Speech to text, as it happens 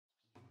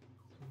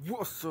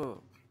What's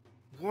up?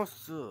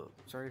 What's up?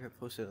 Sorry if I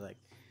posted like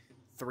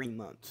 3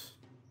 months.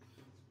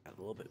 Got a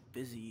little bit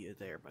busy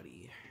there,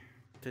 buddy.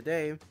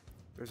 Today,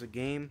 there's a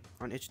game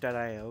on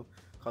itch.io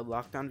called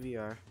Lockdown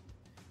VR.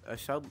 I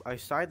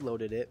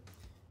sideloaded it,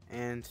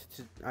 and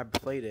I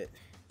played it.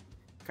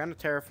 Kind of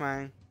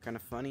terrifying, kind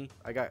of funny.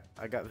 I got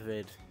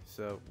vid,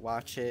 so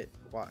watch it.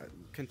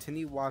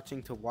 Continue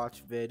watching to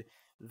watch vid.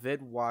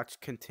 Vid watch.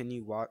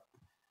 Continue watch.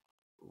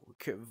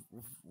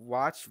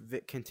 Watch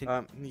vid.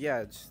 Continue.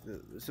 Yeah. Just,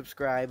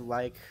 subscribe,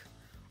 like,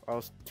 or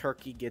else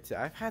Turkey gets it.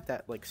 I've had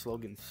that like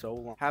slogan so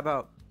long. How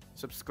about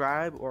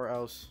subscribe or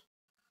else?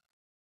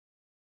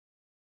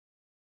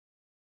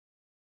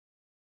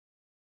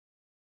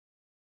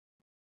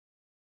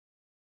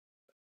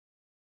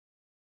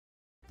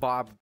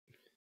 Bob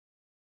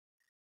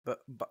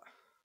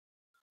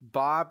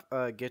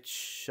gets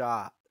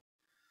shot.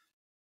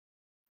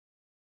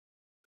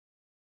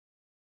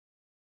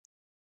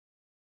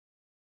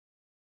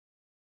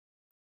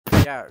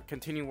 Yeah,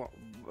 continue.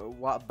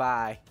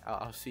 Bye.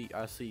 I'll see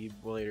you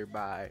later.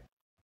 Bye.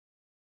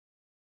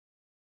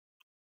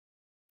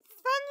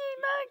 Funny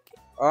Mike.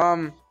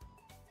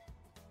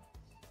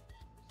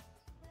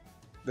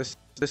 This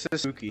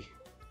is spooky.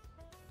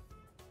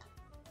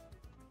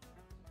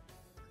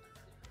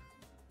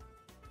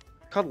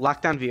 Called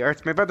Lockdown VR.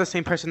 It's made by the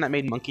same person that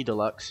made Monkey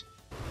Deluxe.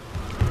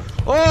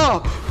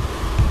 Oh!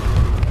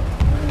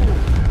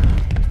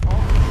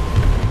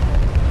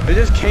 It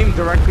just came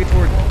directly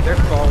toward. They're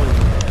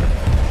falling.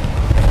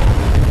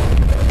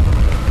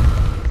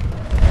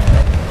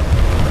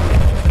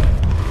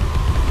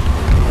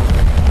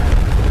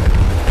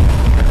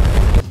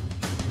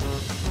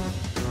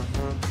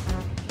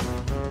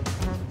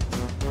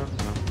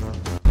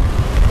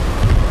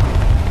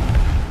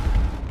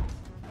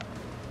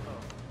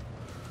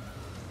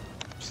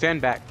 Stand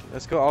back.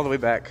 Let's go all the way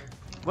back.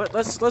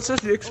 Let's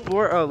just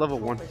explore level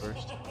 1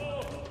 first.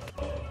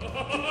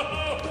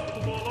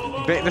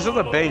 This is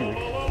a banger.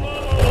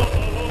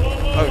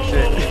 Oh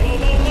shit.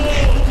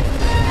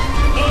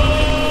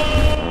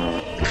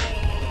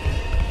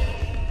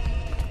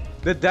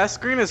 The death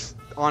screen is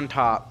on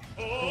top.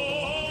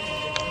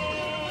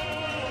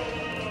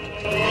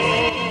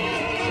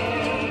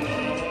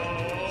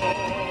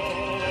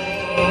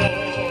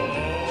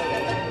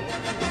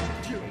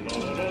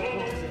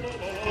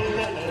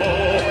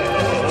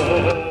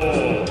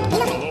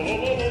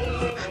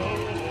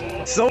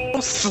 So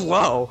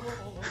slow.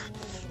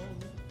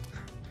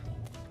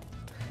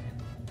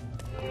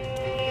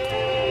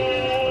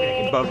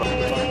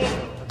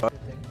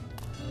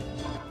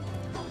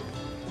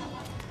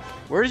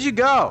 Where did you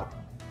go?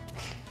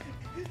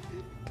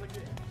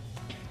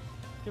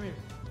 Come here.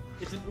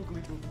 It's an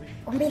oogly boogly.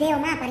 Un video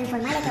más para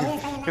informarle que voy a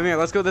estar en... Come here,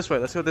 let's go this way.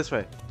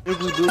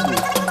 Oogly boogly.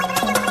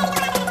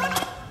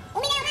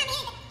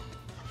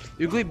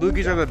 Oogly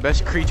boogies are the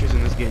best creatures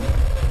in this game.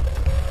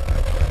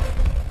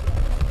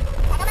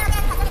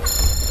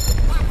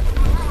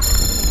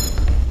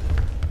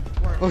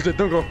 Oh shit,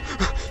 don't go.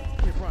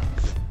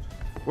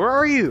 Where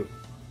are you?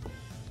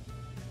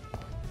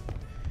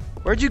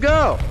 Where'd you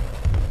go?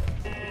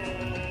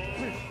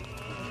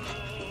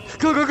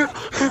 Go.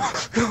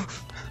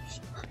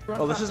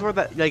 Oh, this is where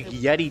that like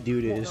Yeti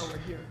dude is. Oh, no, we're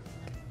here.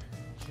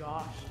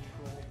 Josh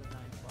trolled the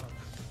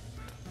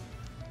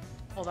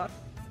 $9. Hold on.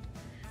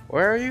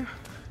 Where are you?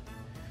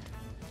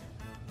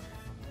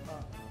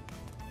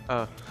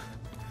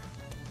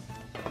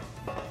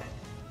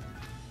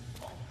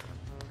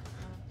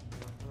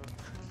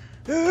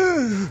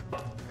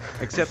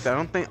 Except I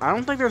don't think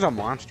there's a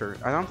monster.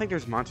 I don't think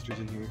there's monsters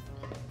in here.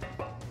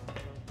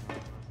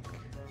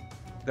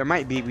 There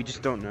might be, we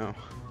just don't know.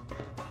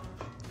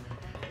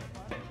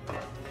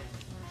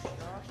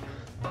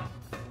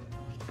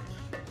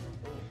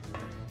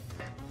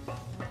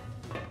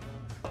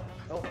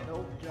 Oh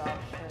no, Josh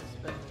has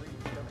been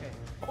reached.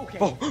 Okay.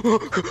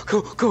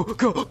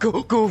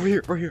 Oh, go over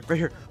here, right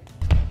here.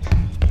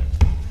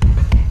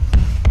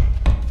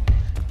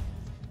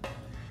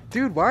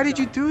 Dude, why did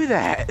you do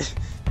that?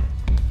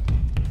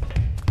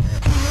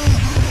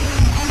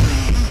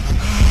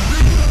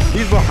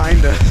 He's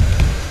behind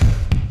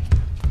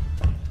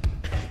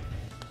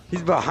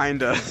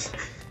us.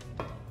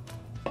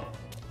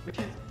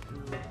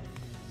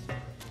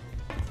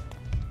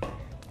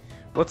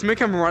 Let's make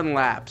him run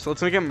laps.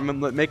 Let's make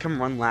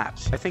him run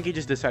laps. I think he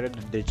just decided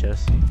to ditch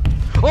us.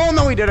 Oh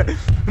no, he did it!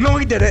 No,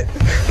 he did it!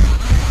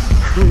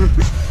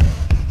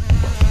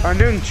 I'm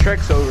doing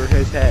tricks over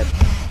his head.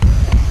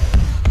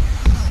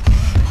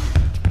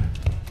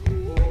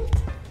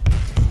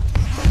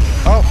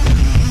 Oh.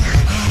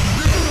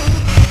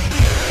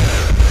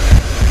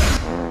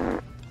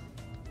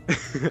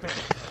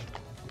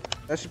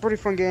 That's a pretty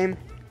fun game.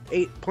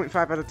 8.5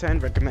 out of 10.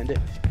 Recommend it.